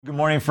Good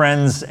morning,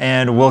 friends,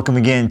 and welcome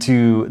again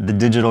to the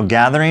Digital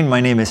Gathering. My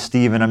name is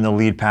Steve, and I'm the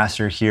lead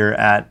pastor here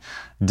at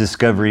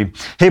Discovery.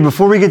 Hey,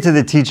 before we get to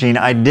the teaching,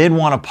 I did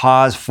want to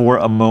pause for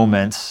a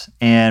moment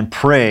and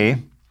pray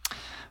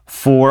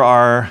for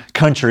our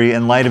country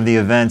in light of the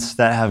events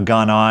that have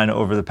gone on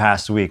over the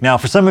past week. Now,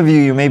 for some of you,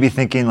 you may be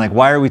thinking, like,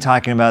 why are we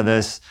talking about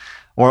this?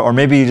 Or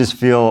maybe you just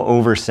feel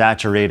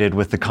oversaturated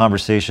with the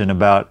conversation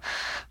about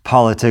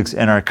politics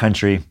in our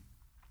country.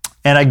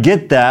 And I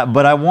get that,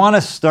 but I want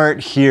to start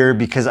here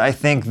because I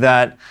think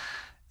that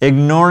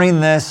ignoring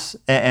this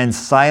and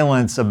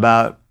silence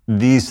about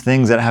these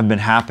things that have been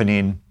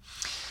happening,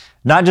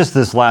 not just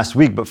this last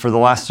week, but for the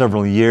last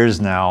several years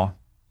now,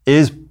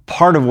 is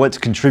part of what's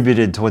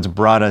contributed to what's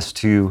brought us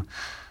to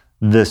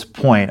this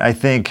point. I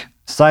think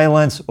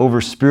silence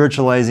over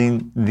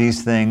spiritualizing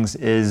these things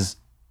is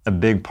a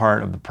big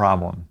part of the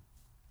problem.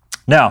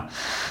 Now,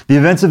 the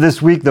events of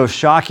this week, though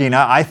shocking,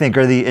 I think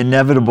are the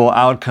inevitable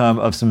outcome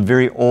of some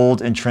very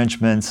old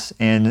entrenchments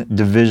and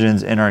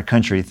divisions in our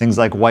country. Things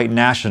like white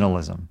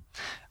nationalism,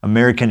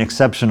 American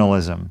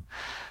exceptionalism,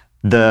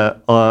 the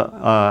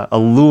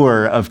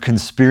allure of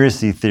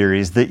conspiracy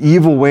theories, the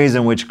evil ways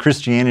in which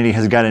Christianity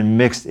has gotten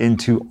mixed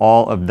into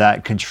all of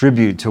that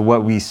contribute to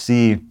what we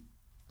see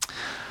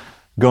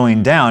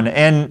going down.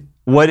 And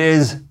what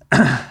is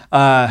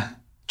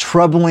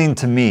troubling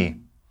to me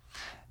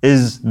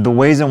is the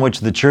ways in which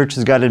the church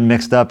has gotten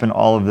mixed up in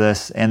all of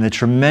this and the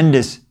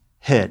tremendous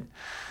hit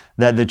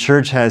that the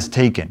church has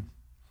taken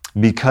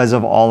because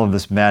of all of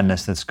this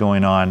madness that's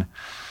going on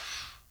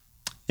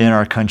in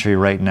our country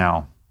right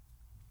now.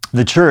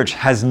 The church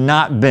has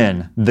not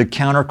been the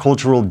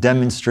countercultural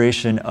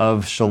demonstration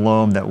of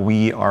shalom that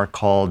we are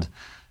called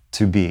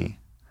to be.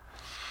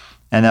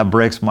 And that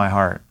breaks my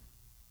heart.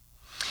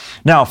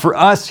 Now, for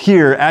us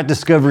here at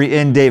Discovery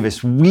in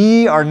Davis,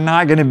 we are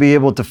not going to be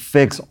able to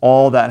fix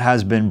all that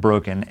has been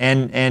broken.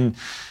 And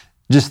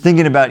just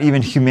thinking about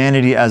even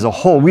humanity as a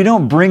whole, we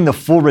don't bring the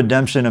full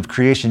redemption of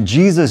creation.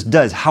 Jesus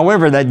does.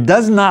 However, that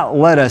does not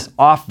let us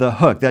off the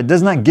hook. That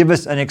does not give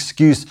us an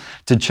excuse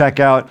to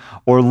check out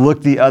or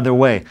look the other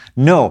way.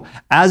 No,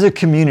 as a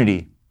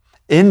community,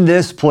 in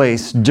this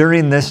place,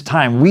 during this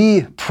time,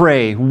 we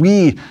pray,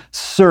 we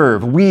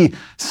serve, we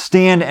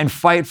stand and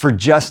fight for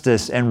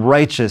justice and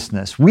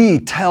righteousness. We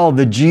tell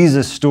the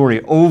Jesus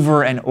story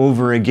over and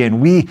over again.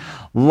 We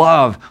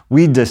love,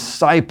 we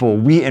disciple,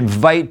 we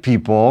invite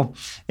people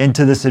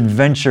into this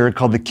adventure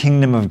called the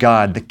kingdom of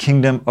God, the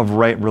kingdom of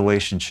right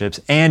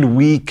relationships, and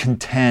we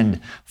contend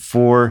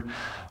for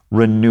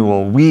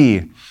renewal.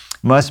 We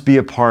must be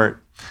a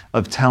part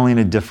of telling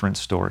a different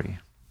story,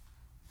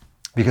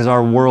 because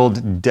our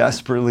world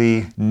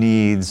desperately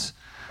needs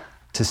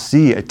to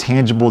see a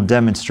tangible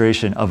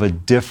demonstration of a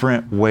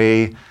different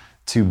way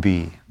to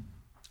be.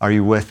 Are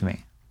you with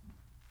me?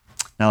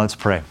 Now let's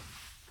pray.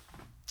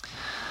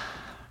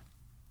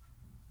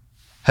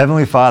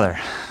 Heavenly Father,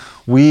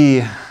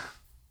 we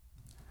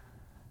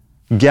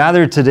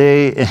gather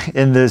today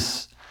in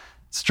this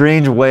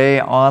strange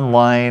way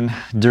online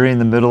during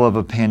the middle of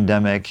a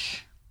pandemic,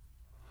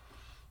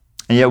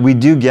 and yet we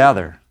do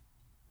gather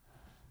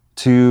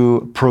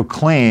to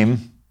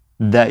proclaim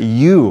that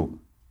you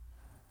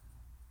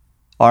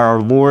are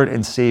our Lord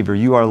and Savior.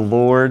 You are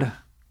Lord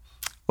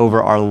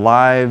over our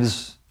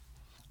lives,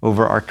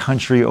 over our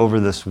country, over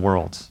this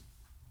world.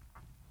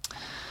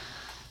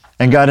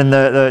 And God, in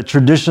the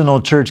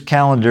traditional church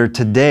calendar,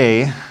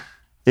 today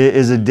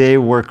is a day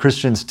where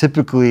Christians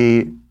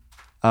typically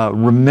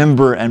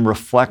remember and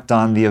reflect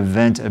on the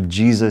event of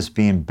Jesus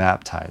being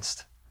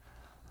baptized.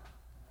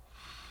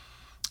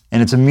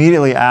 And it's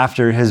immediately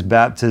after his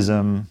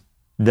baptism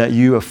that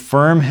you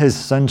affirm his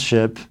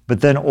sonship,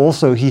 but then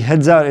also he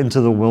heads out into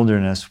the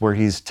wilderness where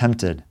he's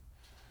tempted.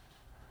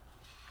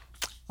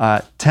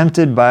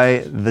 Tempted by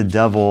the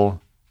devil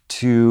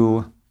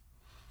to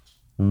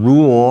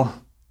rule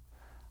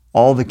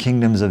all the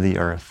kingdoms of the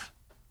earth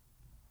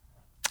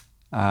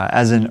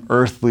as an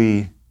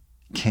earthly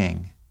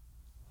king.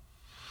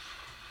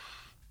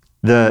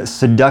 The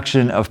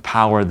seduction of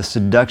power, the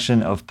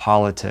seduction of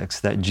politics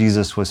that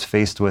Jesus was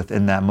faced with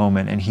in that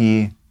moment, and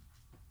he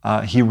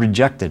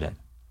rejected it.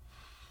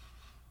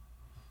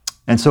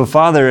 And so,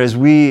 Father, as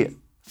we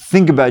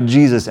think about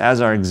Jesus as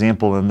our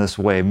example in this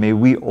way, may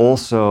we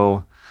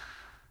also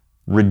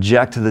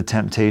reject the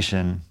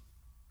temptation,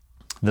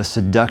 the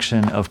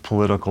seduction of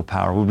political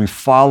power. Would we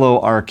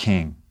follow our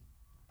King,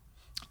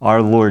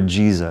 our Lord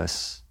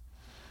Jesus,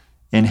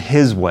 in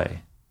his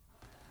way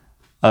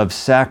of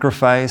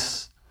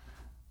sacrifice,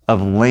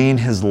 of laying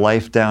his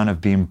life down,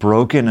 of being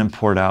broken and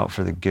poured out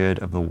for the good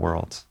of the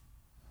world?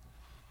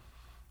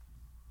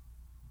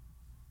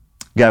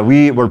 God,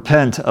 we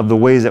repent of the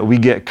ways that we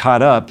get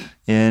caught up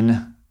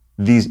in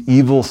these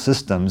evil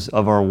systems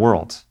of our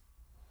world.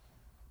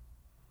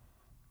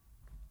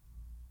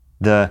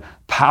 The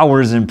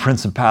powers and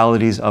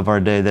principalities of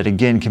our day that,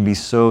 again, can be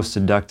so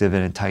seductive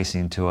and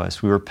enticing to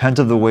us. We repent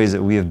of the ways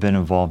that we have been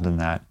involved in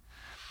that.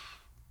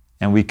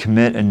 And we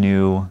commit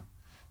anew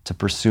to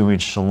pursuing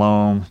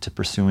shalom, to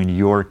pursuing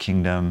your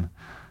kingdom,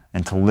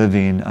 and to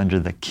living under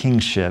the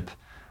kingship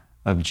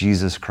of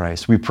Jesus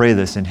Christ. We pray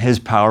this in his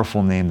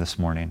powerful name this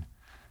morning.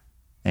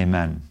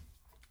 Amen.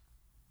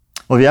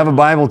 Well, if you have a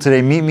Bible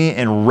today, meet me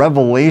in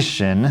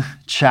Revelation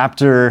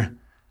chapter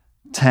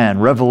 10.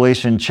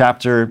 Revelation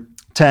chapter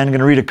 10. I'm going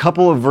to read a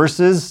couple of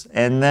verses,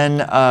 and then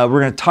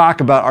we're going to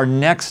talk about our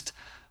next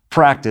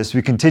practice.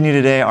 We continue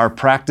today our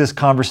practice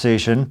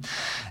conversation,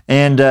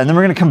 and then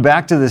we're going to come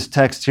back to this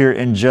text here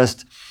in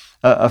just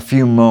a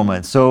few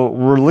moments. So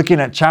we're looking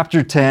at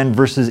chapter 10,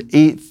 verses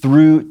 8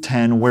 through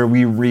 10, where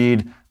we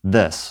read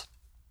this.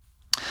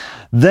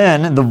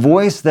 Then the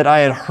voice that I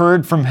had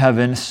heard from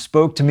heaven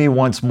spoke to me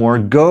once more,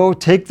 "Go,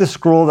 take the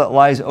scroll that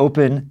lies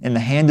open in the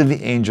hand of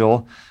the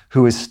angel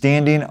who is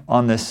standing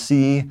on the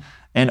sea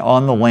and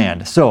on the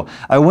land." So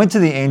I went to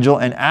the angel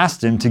and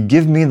asked him to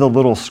give me the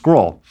little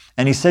scroll.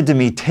 And he said to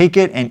me, "Take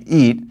it and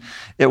eat.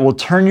 It will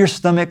turn your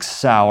stomach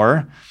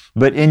sour,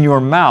 but in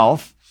your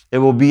mouth it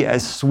will be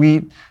as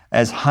sweet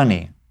as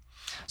honey."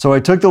 So I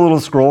took the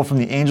little scroll from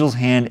the angel's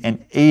hand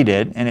and ate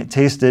it, and it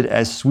tasted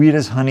as sweet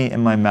as honey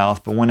in my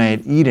mouth. But when I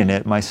had eaten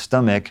it, my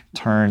stomach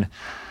turned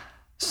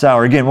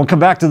sour. Again, we'll come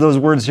back to those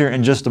words here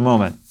in just a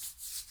moment.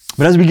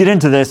 But as we get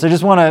into this, I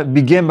just want to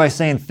begin by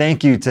saying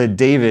thank you to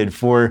David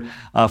for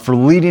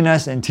leading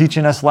us and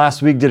teaching us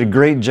last week. Did a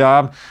great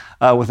job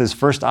with his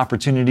first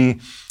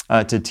opportunity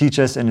to teach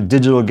us in a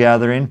digital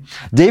gathering.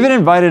 David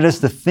invited us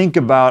to think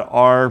about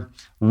our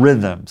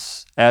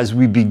rhythms as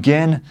we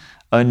begin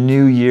a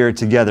new year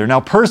together. Now,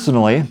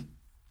 personally,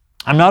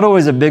 I'm not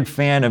always a big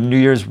fan of New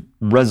Year's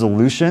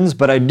resolutions,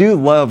 but I do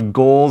love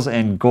goals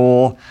and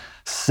goal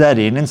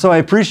setting. And so I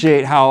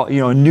appreciate how,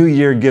 a new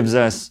year gives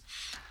us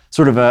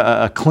sort of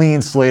a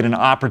clean slate, an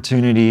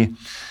opportunity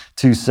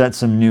to set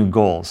some new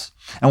goals.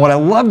 And what I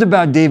loved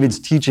about David's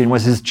teaching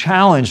was his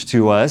challenge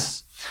to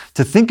us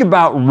to think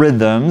about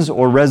rhythms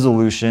or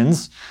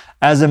resolutions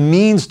as a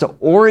means to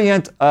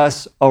orient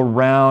us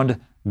around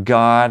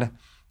God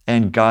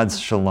and God's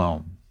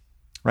shalom,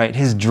 right?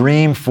 His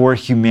dream for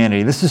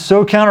humanity. This is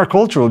so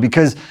countercultural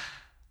because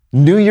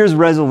New Year's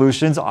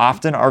resolutions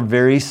often are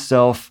very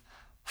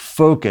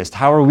self-focused.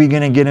 How are we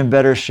going to get in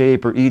better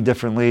shape or eat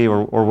differently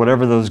or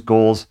whatever those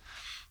goals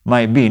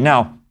might be?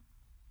 Now,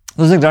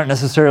 those things aren't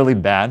necessarily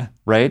bad,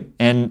 right?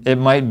 And it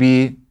might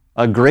be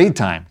a great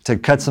time to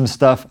cut some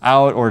stuff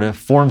out or to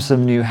form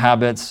some new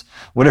habits,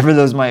 whatever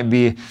those might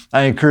be.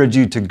 I encourage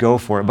you to go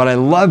for it. But I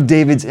love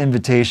David's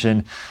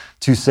invitation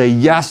to say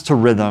yes to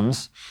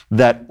rhythms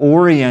that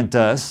orient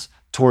us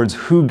towards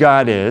who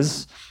God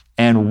is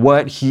and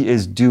what he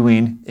is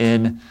doing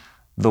in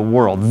the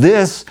world.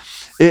 This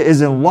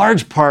is in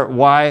large part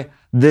why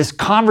this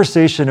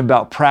conversation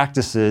about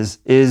practices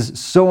is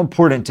so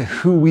important to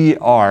who we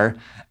are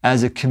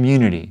as a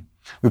community.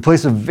 We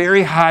place a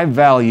very high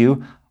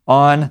value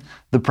on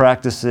the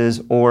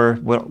practices, or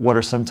what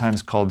are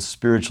sometimes called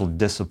spiritual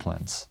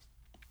disciplines.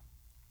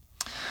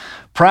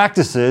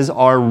 Practices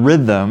are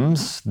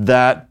rhythms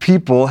that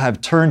people have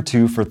turned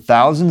to for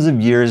thousands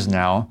of years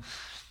now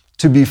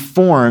to be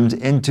formed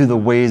into the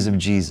ways of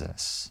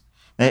Jesus,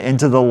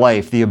 into the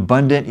life, the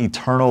abundant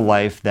eternal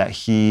life that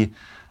he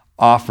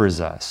offers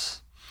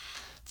us.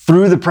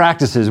 Through the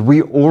practices,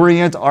 we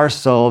orient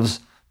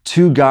ourselves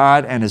to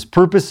God and his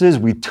purposes.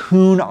 We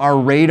tune our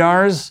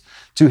radars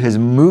to his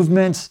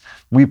movements.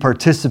 We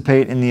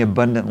participate in the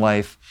abundant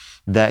life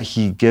that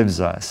he gives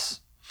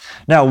us.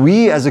 Now,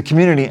 we as a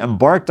community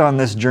embarked on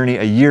this journey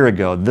a year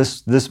ago.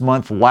 This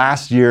month,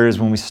 last year, is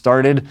when we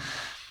started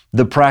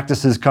the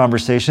practices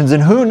conversations.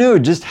 And who knew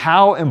just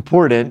how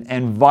important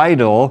and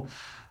vital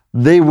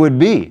they would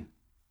be?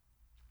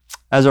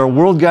 As our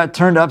world got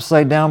turned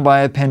upside down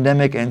by a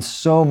pandemic and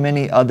so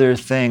many other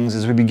things,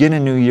 as we begin a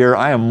new year,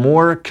 I am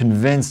more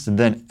convinced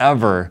than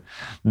ever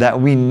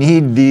that we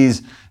need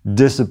these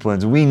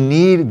disciplines. We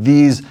need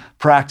these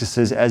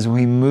practices as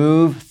we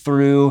move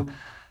through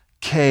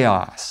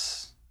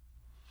chaos,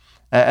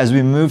 as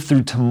we move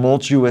through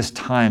tumultuous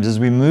times, as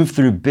we move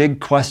through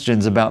big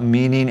questions about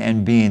meaning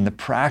and being. The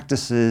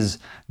practices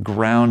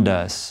ground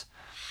us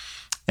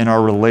in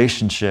our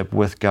relationship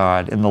with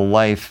God, in the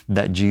life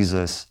that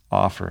Jesus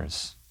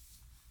offers.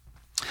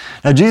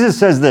 Now, Jesus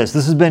says this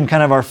has been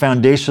kind of our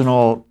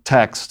foundational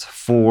text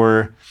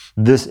for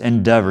this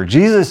endeavor.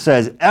 Jesus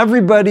says,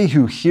 everybody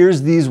who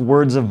hears these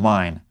words of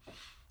mine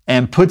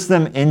and puts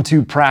them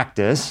into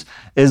practice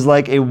is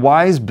like a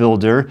wise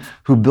builder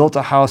who built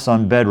a house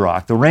on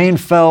bedrock. The rain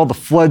fell, the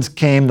floods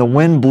came, the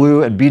wind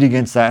blew and beat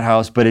against that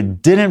house, but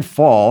it didn't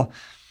fall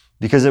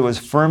because it was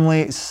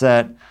firmly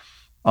set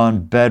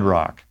on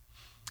bedrock.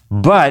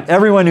 But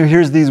everyone who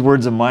hears these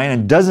words of mine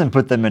and doesn't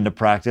put them into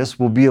practice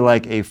will be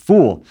like a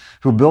fool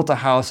who built a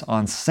house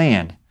on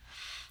sand.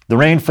 The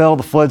rain fell,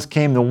 the floods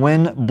came, the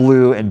wind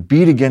blew and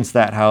beat against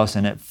that house,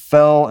 and it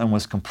fell and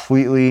was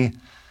completely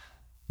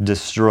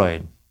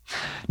destroyed.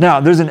 Now,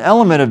 there's an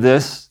element of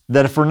this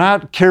that, if we're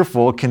not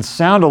careful, can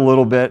sound a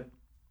little bit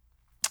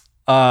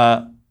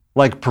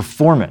like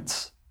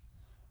performance,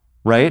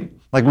 right?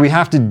 Like we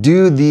have to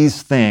do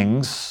these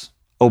things,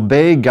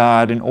 obey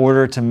God in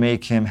order to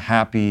make him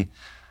happy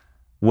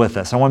with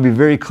us. I want to be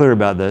very clear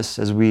about this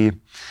as we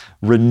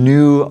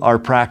renew our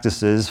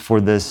practices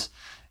for this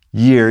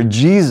year.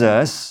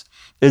 Jesus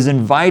is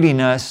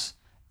inviting us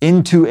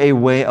into a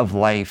way of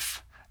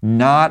life,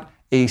 not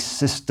a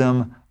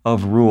system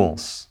of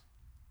rules.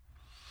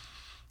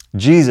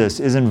 Jesus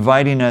is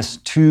inviting us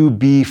to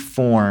be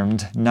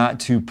formed, not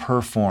to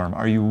perform.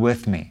 Are you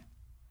with me?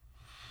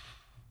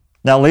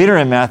 Now, later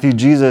in Matthew,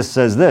 Jesus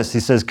says this. He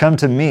says, "Come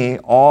to me,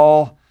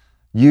 all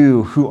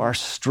you who are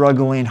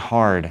struggling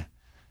hard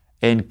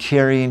and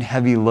carrying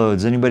heavy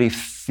loads." Anybody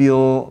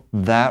feel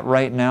that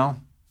right now?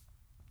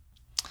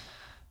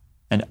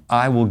 "And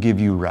I will give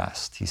you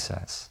rest," he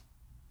says.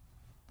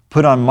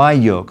 "Put on my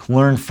yoke,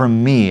 learn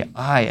from me.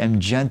 I am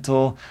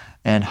gentle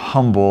and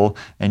humble,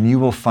 and you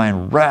will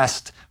find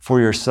rest for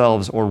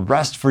yourselves," or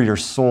rest for your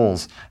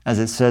souls, as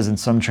it says in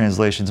some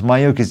translations. "My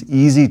yoke is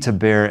easy to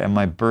bear, and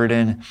my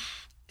burden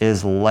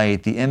is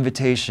light." The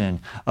invitation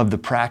of the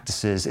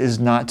practices is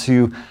not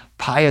to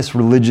pious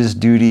religious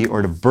duty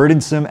or to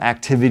burdensome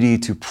activity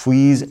to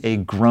please a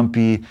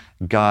grumpy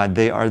God.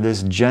 They are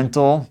this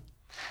gentle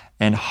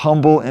and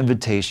humble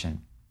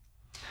invitation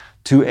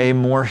to a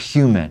more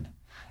human,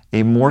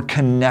 a more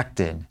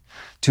connected,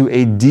 to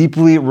a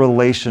deeply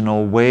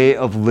relational way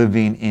of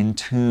living in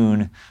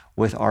tune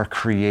with our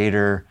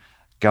Creator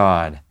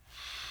God.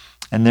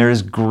 And there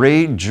is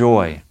great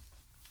joy.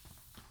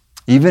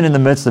 Even in the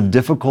midst of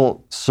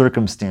difficult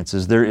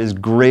circumstances, there is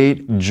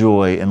great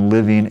joy in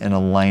living in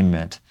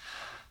alignment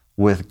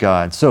with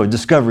God. So,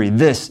 Discovery,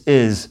 this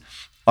is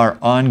our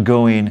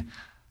ongoing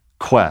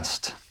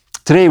quest.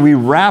 Today, we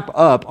wrap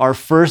up our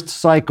first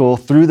cycle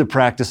through the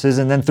practices,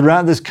 and then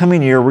throughout this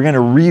coming year, we're going to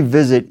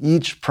revisit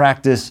each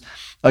practice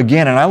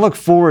again. And I look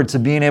forward to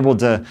being able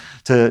to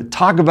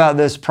talk about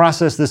this,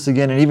 process this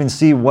again, and even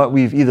see what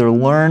we've either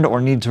learned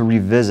or need to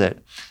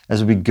revisit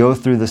as we go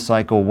through the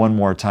cycle one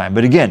more time.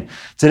 But again,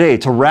 today,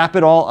 to wrap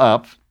it all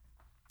up,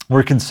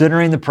 we're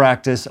considering the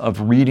practice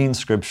of reading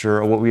Scripture,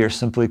 or what we are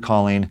simply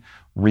calling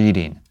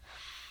reading.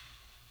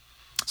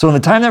 So in the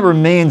time that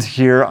remains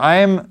here, I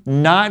am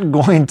not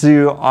going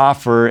to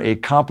offer a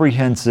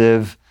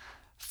comprehensive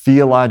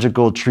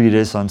theological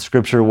treatise on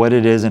Scripture, what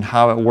it is and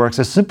how it works.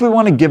 I simply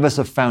want to give us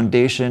a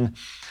foundation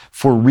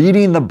for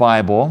reading the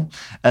Bible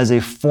as a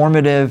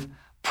formative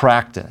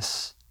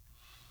practice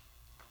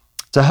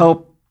to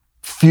help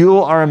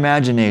fuel our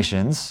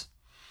imaginations.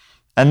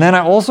 And then I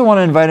also want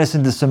to invite us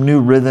into some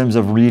new rhythms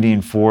of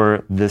reading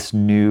for this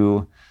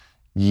new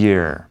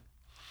year.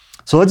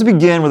 So let's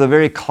begin with a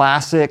very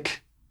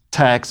classic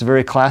text, a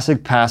very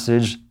classic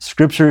passage,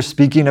 Scripture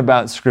speaking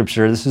about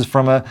Scripture. This is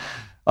from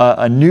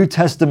a New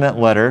Testament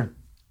letter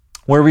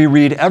where we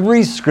read,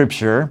 "Every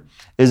Scripture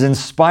is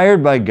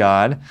inspired by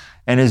God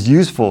and is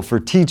useful for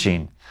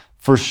teaching,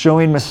 for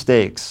showing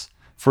mistakes,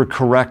 for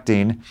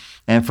correcting,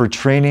 and for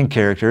training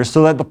character,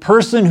 so that the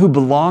person who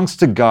belongs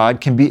to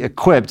God can be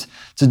equipped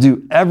to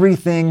do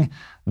everything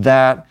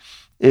that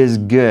is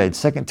good."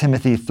 2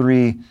 Timothy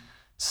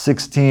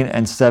 3:16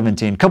 and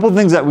 17. A couple of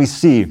things that we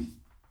see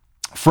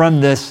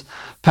from this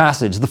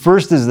passage. The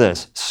first is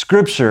this: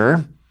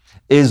 Scripture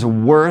is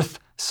worth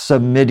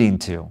submitting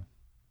to.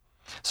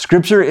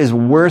 Scripture is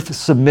worth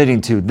submitting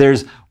to.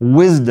 There's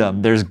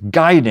wisdom, there's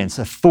guidance,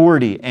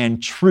 authority,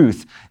 and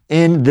truth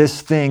in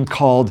this thing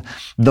called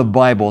the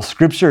Bible.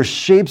 Scripture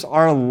shapes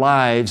our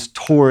lives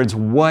towards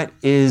what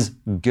is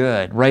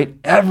good, right?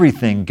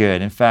 Everything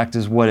good, in fact,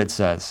 is what it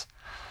says.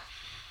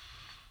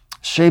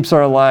 Shapes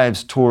our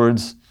lives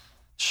towards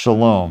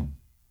shalom.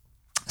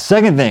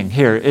 Second thing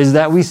here is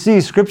that we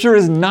see Scripture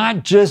is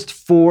not just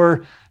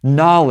for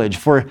knowledge,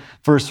 for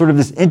sort of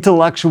this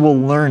intellectual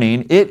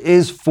learning. It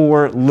is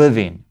for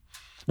living.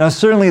 Now,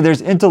 certainly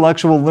there's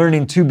intellectual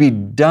learning to be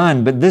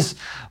done, but this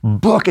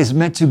book is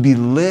meant to be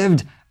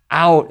lived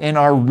out in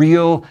our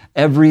real,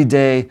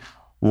 everyday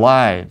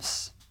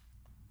lives.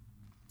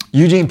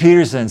 Eugene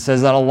Peterson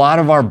says that a lot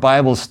of our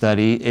Bible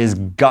study is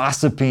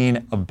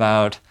gossiping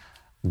about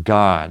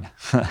God.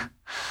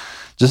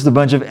 Just a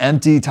bunch of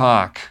empty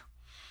talk,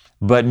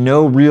 but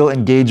no real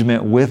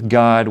engagement with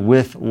God,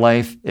 with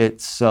life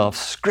itself.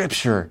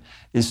 Scripture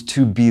is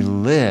to be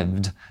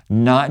lived,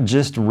 not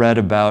just read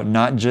about,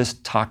 not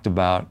just talked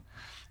about,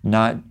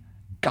 not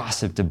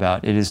gossiped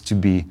about. It is to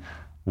be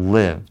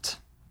lived.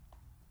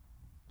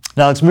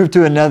 Now let's move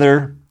to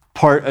another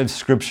part of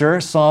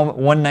Scripture. Psalm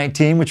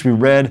 119, which we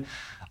read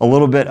a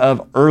little bit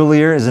of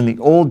earlier, is in the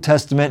Old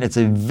Testament. It's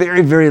a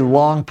very, very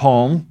long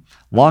poem,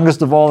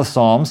 longest of all the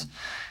Psalms.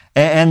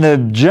 And the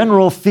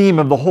general theme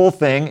of the whole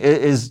thing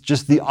is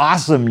just the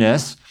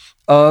awesomeness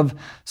of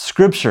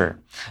Scripture.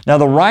 Now,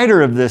 the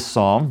writer of this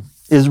psalm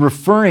is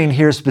referring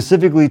here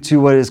specifically to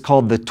what is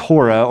called the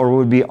Torah, or what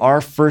would be our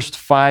first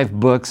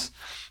 5 books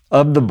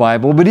of the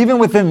Bible. But even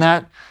within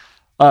that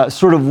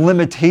sort of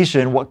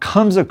limitation, what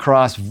comes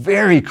across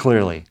very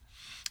clearly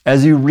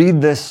as you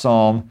read this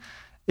psalm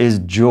is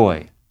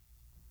joy.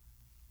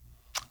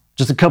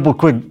 Just a couple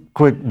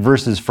quick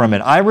verses from it.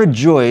 "I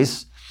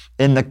rejoice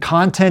in the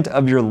content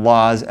of your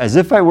laws as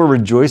if I were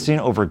rejoicing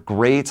over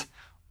great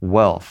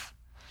wealth.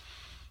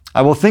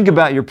 I will think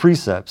about your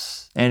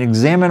precepts and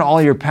examine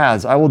all your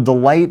paths. I will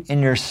delight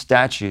in your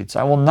statutes.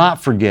 I will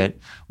not forget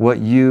what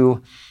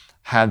you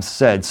have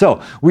said.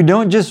 So we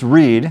don't just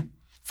read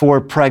for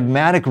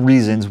pragmatic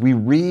reasons. We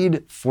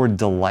read for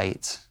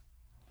delight.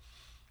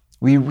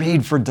 We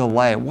read for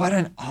delight. What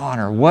an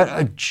honor, what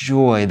a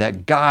joy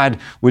that God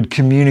would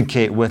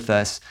communicate with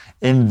us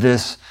in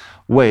this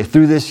way,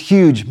 through this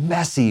huge,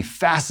 messy,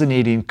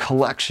 fascinating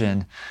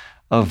collection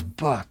of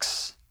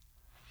books.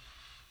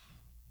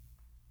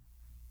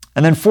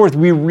 And then fourth,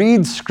 we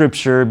read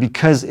Scripture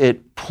because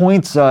it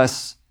points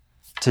us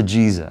to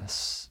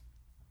Jesus.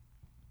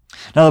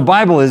 Now, the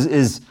Bible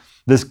is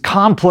this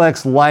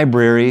complex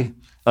library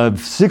of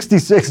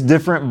 66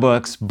 different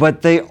books,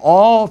 but they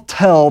all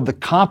tell the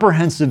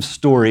comprehensive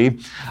story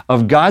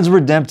of God's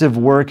redemptive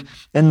work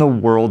in the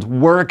world,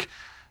 work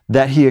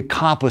that He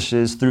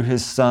accomplishes through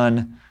His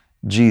Son,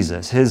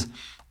 Jesus, His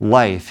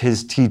life,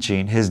 His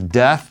teaching, His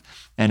death,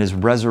 and His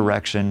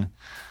resurrection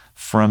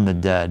from the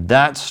dead.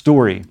 That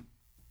story,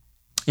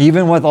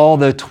 even with all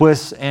the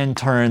twists and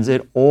turns,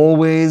 it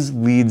always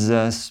leads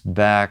us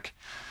back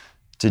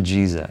to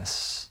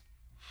Jesus.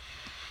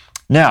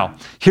 Now,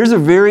 here's a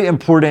very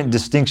important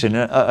distinction,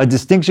 a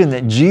distinction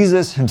that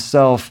Jesus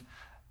Himself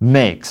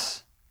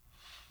makes.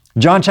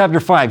 John chapter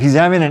 5, He's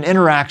having an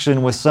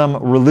interaction with some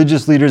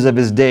religious leaders of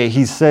His day.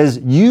 He says,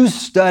 "You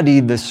study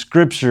the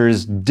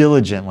Scriptures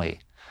diligently."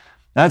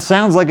 That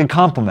sounds like a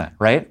compliment,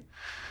 right?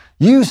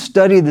 You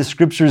study the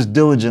Scriptures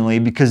diligently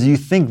because you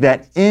think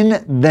that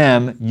in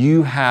them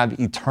you have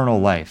eternal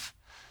life.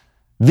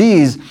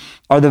 These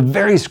are the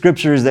very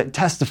Scriptures that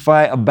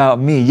testify about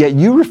me, yet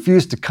you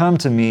refuse to come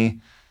to me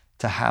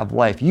to have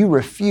life. You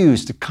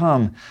refuse to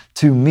come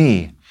to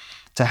me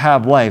to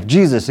have life.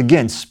 Jesus,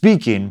 again,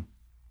 speaking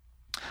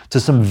to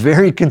some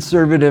very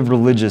conservative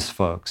religious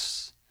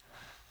folks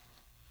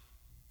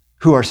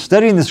who are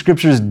studying the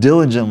Scriptures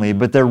diligently,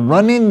 but they're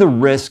running the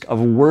risk of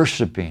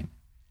worshiping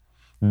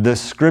the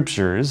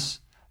Scriptures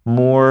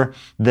more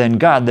than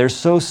God. They're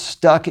so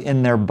stuck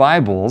in their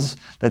Bibles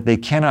that they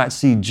cannot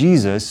see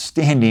Jesus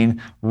standing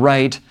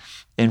right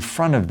in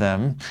front of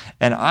them.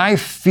 And I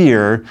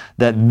fear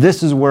that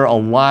this is where a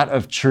lot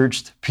of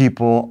churched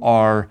people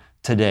are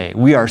today.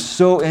 We are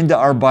so into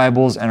our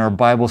Bibles and our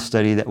Bible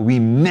study that we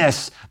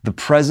miss the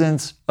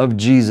presence of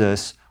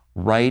Jesus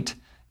right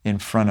in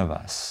front of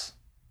us.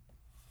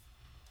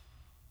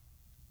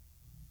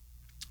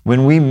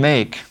 When we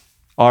make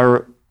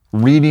our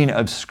reading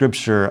of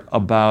Scripture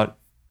about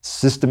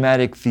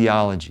systematic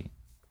theology,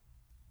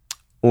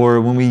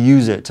 or when we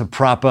use it to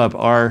prop up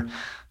our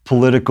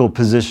political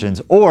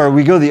positions, or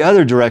we go the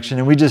other direction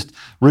and we just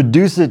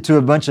reduce it to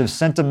a bunch of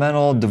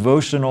sentimental,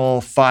 devotional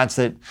thoughts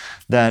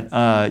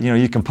that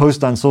you can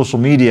post on social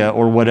media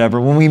or whatever,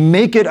 when we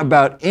make it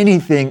about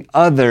anything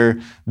other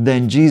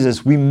than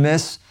Jesus, we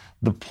miss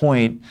the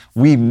point.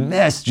 We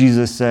miss,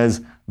 Jesus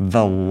says,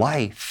 the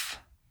life.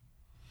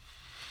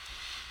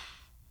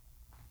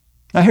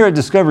 Now here at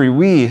Discovery,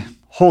 we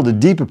hold a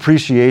deep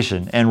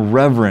appreciation and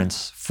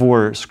reverence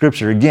for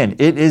Scripture. Again,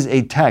 it is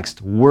a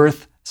text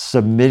worth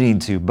submitting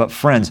to. But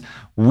friends,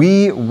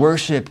 we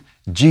worship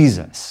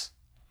Jesus.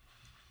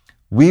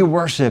 We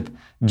worship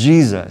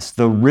Jesus,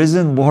 the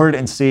risen Lord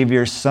and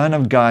Savior, Son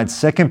of God,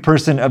 second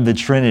person of the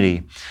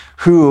Trinity,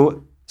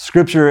 who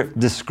Scripture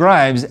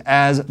describes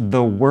as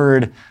the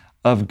Word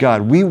of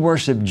God. We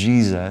worship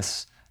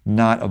Jesus,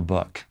 not a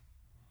book.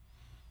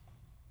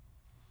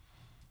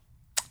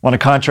 I want to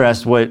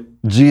contrast what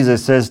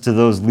Jesus says to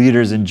those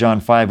leaders in John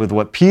 5 with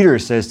what Peter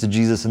says to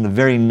Jesus in the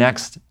very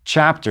next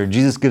chapter.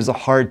 Jesus gives a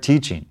hard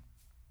teaching.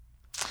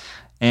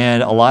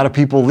 And a lot of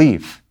people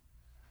leave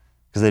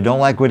because they don't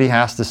like what he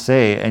has to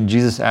say. And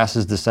Jesus asks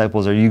his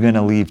disciples, "Are you going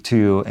to leave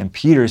too?" And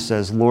Peter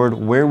says, "Lord,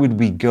 where would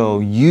we go?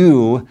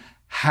 You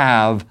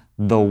have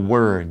the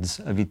words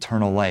of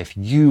eternal life.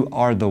 You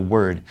are the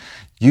Word.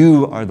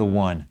 You are the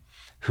one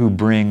who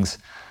brings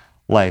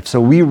life."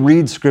 So we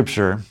read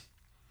Scripture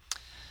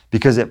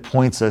because it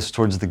points us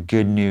towards the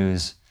good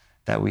news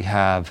that we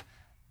have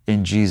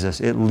in Jesus.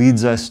 It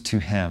leads us to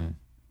Him.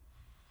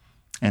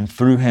 And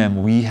through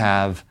Him, we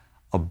have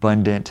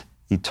abundant,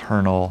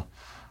 eternal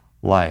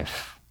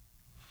life.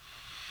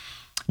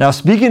 Now,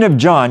 speaking of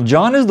John,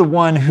 John is the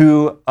one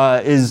who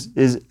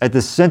is at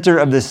the center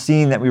of the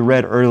scene that we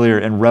read earlier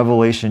in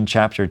Revelation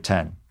chapter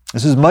 10.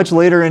 This is much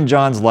later in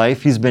John's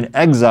life. He's been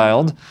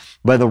exiled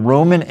by the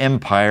Roman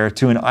Empire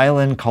to an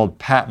island called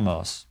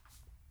Patmos.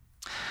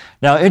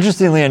 Now,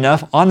 interestingly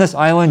enough, on this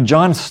island,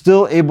 John's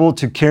still able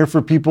to care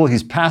for people.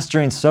 He's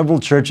pastoring several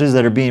churches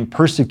that are being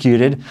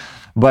persecuted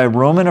by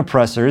Roman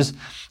oppressors.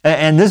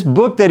 And this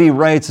book that he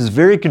writes is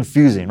very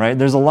confusing, right?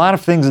 There's a lot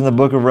of things in the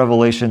book of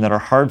Revelation that are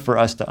hard for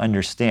us to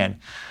understand.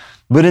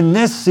 But in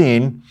this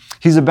scene,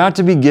 he's about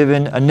to be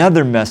given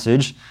another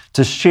message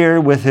to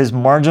share with his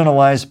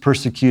marginalized,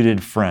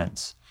 persecuted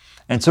friends.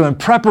 And so in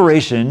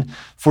preparation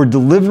for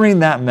delivering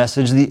that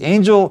message, the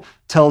angel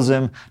tells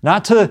him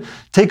not to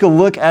take a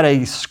look at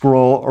a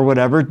scroll or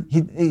whatever.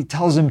 He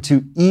tells him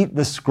to eat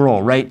the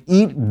scroll, right?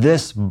 Eat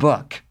this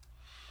book.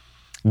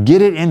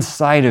 Get it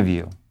inside of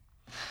you.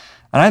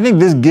 And I think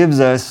this gives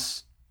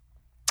us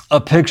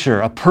a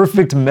picture, a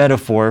perfect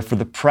metaphor for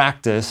the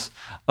practice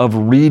of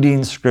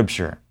reading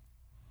Scripture.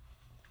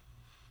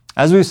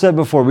 As we've said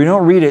before, we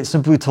don't read it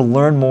simply to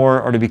learn more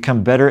or to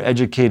become better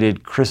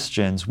educated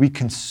Christians. We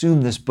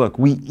consume this book.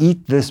 We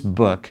eat this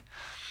book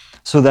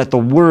so that the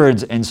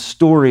words and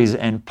stories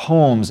and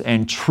poems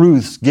and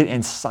truths get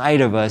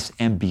inside of us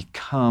and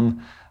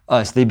become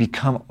us. They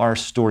become our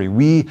story.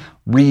 We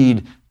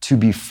read to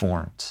be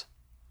formed.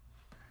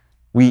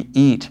 We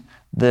eat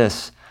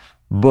this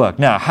book.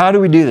 Now, how do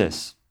we do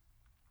this?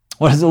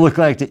 What does it look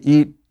like to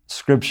eat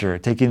Scripture?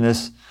 Taking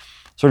this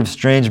sort of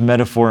strange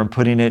metaphor and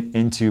putting it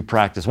into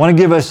practice. I want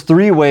to give us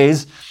 3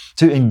 ways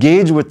to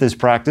engage with this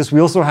practice. We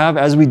also have,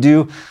 as we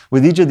do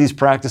with each of these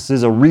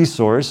practices, a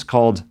resource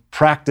called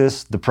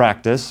Practice the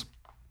Practice.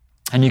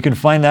 And you can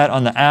find that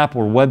on the app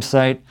or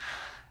website.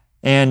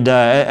 And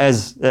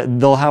as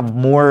they'll have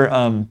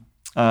more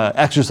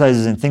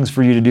exercises and things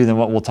for you to do than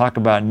what we'll talk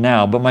about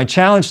now. But my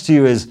challenge to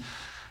you is,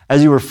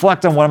 as you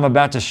reflect on what I'm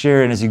about to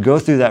share and as you go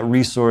through that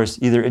resource,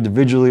 either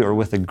individually or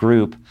with a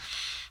group,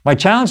 my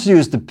challenge to you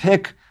is to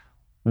pick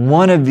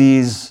one of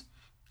these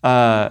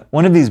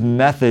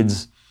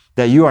methods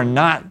that you are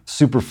not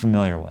super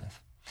familiar with.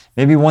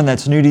 Maybe one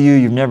that's new to you,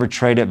 you've never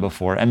tried it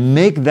before, and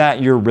make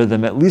that your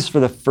rhythm, at least for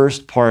the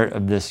first part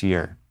of this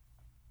year.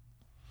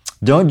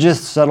 Don't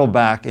just settle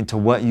back into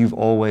what you've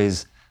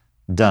always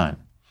done.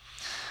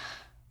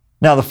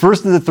 Now, the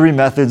first of the 3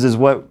 methods is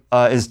what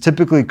is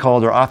typically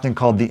called or often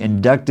called the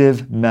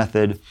inductive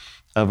method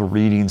of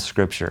reading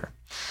Scripture.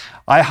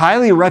 I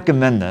highly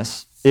recommend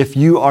this if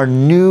you are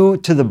new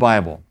to the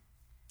Bible.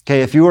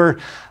 Okay, if you are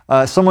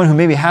someone who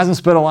maybe hasn't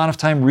spent a lot of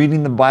time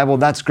reading the Bible,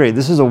 that's great.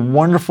 This is a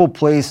wonderful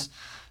place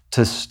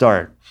to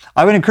start.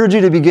 I would encourage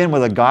you to begin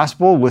with a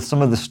gospel, with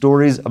some of the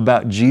stories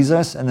about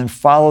Jesus, and then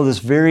follow this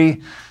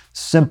very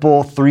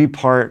simple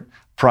 3-part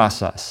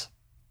process.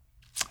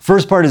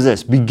 First part is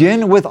this: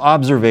 begin with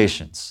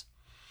observations.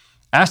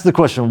 Ask the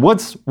question,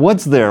 what's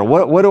there?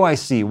 What do I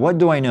see? What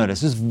do I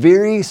notice? Just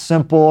very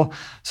simple,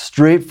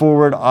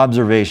 straightforward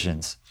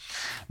observations.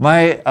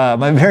 My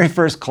very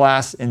first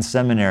class in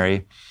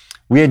seminary,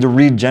 we had to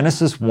read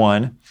Genesis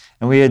 1,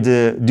 and we had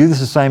to do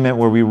this assignment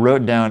where we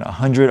wrote down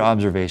 100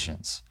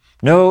 observations.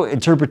 No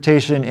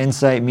interpretation,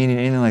 insight, meaning,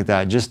 anything like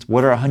that. Just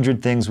what are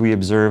 100 things we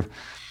observe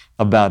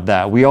about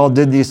that? We all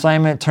did the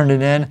assignment, turned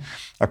it in.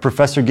 Our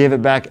professor gave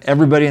it back.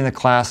 Everybody in the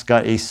class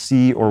got a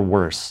C or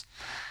worse.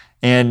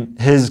 And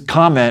his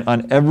comment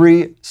on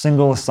every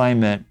single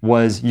assignment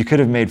was, you could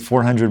have made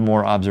 400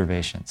 more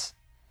observations.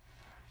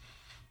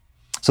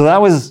 So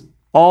that was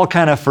all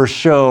kind of for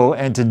show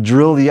and to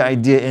drill the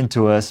idea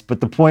into us, but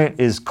the point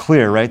is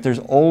clear, right? There's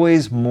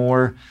always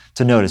more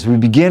to notice. We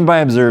begin by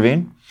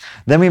observing,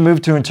 then we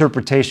move to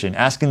interpretation,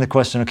 asking the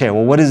question, okay,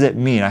 well, what does it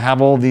mean? I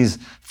have all these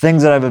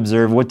things that I've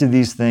observed. What do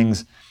these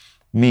things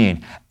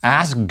mean?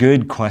 Ask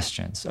good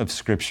questions of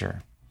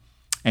Scripture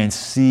and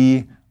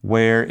see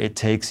where it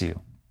takes you.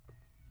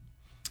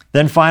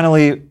 Then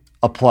finally,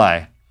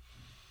 apply.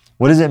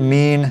 What does it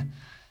mean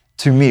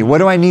to me? What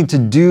do I need to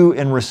do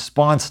in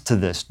response to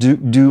this?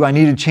 Do I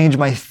need to change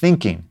my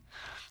thinking?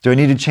 Do I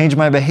need to change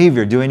my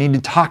behavior? Do I need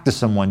to talk to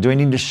someone? Do I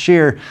need to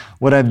share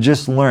what I've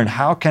just learned?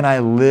 How can I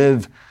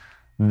live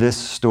this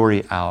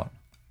story out?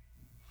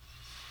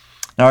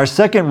 Now, our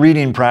second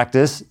reading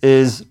practice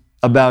is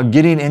about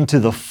getting into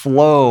the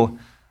flow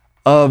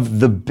of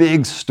the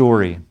big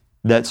story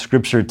that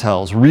Scripture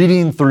tells,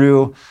 reading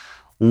through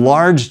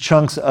large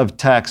chunks of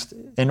text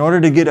in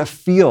order to get a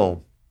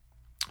feel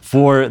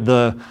for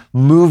the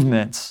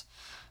movements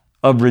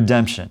of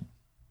redemption.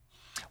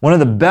 One of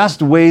the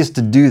best ways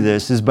to do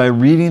this is by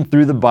reading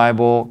through the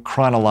Bible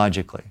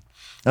chronologically.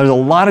 There's a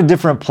lot of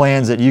different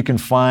plans that you can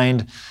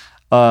find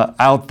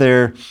out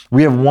there.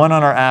 We have one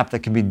on our app that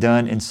can be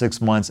done in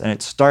 6 months, and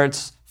it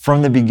starts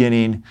from the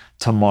beginning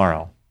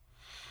tomorrow.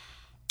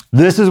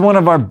 This is one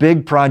of our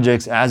big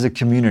projects as a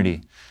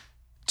community,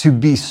 to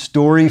be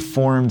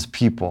story-formed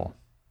people,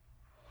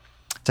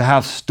 to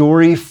have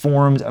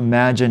story-formed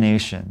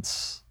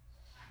imaginations.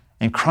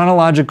 And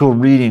chronological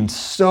reading,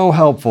 so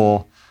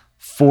helpful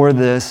for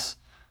this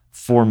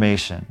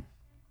formation.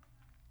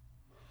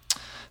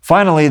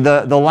 Finally,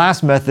 the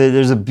last method,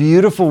 there's a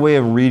beautiful way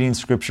of reading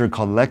Scripture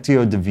called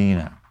Lectio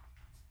Divina,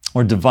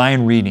 or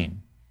divine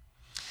reading.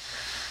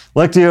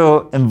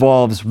 Lectio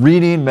involves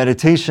reading,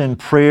 meditation,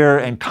 prayer,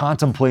 and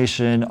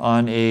contemplation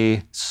on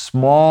a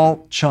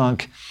small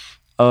chunk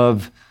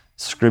of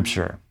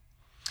Scripture.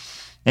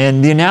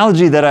 And the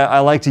analogy that I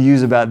like to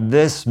use about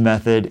this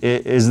method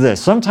is this.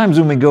 Sometimes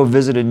when we go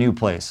visit a new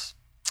place,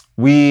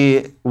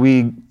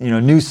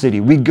 new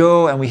city, we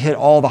go and we hit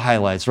all the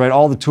highlights, right?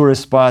 All the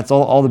tourist spots,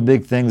 all the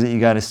big things that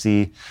you got to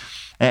see.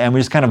 And we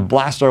just kind of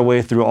blast our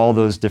way through all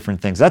those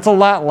different things. That's a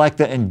lot like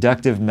the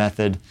inductive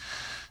method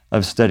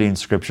of studying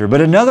Scripture.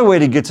 But another way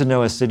to get to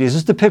know a city is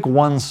just to pick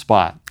one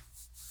spot.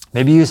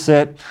 Maybe you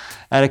sit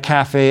at a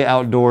cafe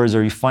outdoors,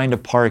 or you find a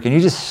park and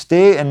you just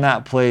stay in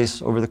that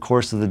place over the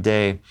course of the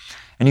day.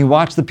 And you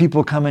watch the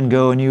people come and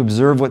go, and you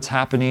observe what's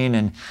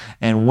happening,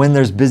 and when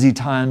there's busy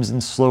times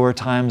and slower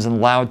times and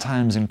loud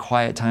times and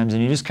quiet times,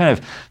 and you just kind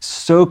of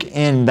soak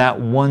in that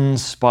one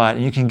spot.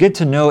 And you can get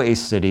to know a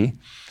city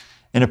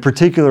in a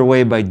particular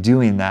way by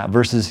doing that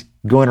versus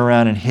going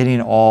around and hitting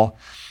all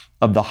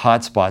of the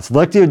hot spots.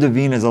 Lectio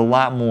Divina is a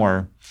lot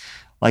more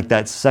like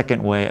that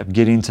second way of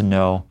getting to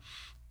know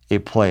a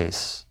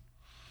place.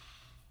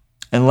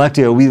 In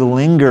Lectio, we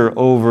linger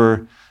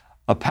over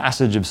a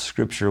passage of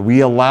Scripture.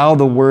 We allow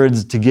the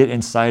words to get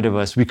inside of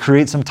us. We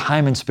create some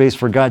time and space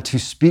for God to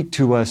speak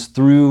to us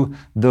through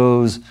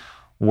those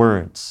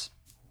words.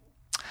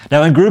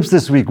 Now, in groups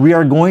this week, we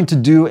are going to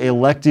do a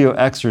Lectio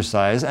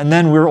exercise, and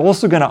then we're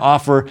also going to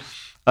offer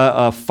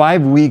a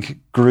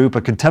 5-week group,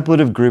 a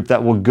contemplative group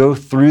that will go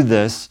through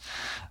this,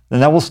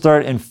 and that will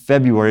start in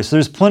February. So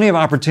there's plenty of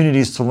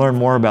opportunities to learn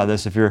more about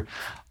this if you're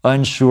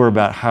unsure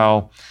about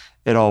how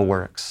it all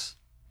works.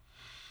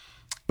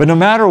 But no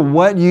matter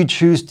what you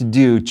choose to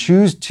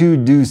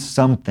do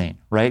something,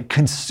 right?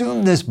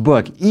 Consume this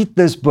book, eat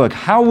this book.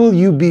 How will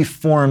you be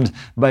formed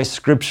by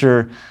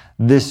Scripture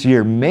this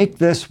year? Make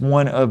this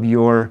one of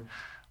your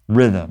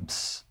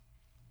rhythms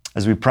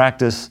as we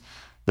practice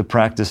the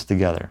practice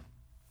together.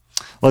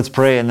 Let's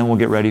pray, and then we'll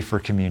get ready for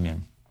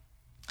communion.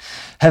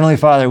 Heavenly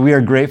Father, we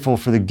are grateful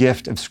for the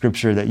gift of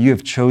Scripture that you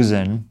have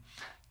chosen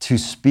to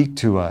speak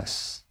to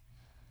us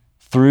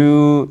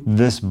through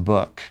this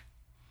book.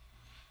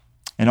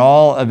 And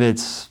all of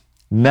its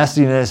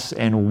messiness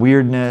and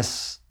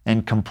weirdness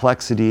and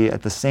complexity,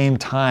 at the same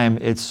time,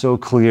 it's so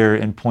clear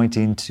in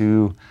pointing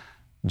to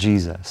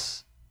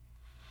Jesus,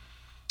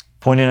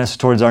 pointing us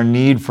towards our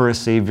need for a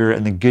Savior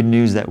and the good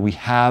news that we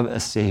have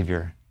a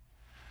Savior.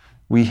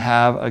 We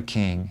have a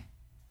King,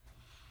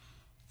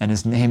 and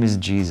his name is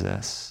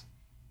Jesus.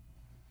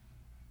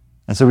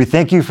 And so we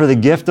thank you for the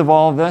gift of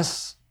all of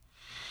this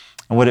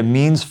and what it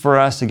means for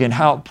us, again,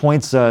 how it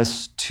points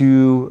us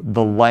to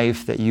the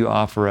life that you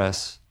offer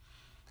us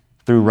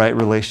through right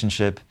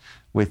relationship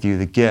with you,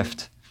 the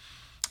gift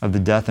of the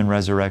death and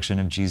resurrection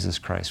of Jesus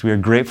Christ. We are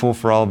grateful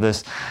for all of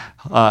this.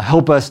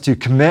 Help us to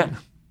commit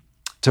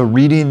to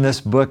reading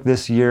this book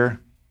this year.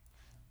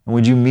 And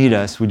would you meet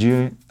us? Would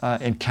you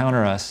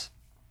encounter us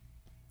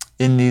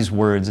in these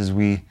words as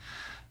we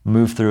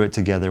move through it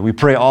together? We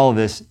pray all of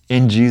this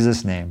in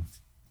Jesus' name.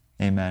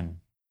 Amen.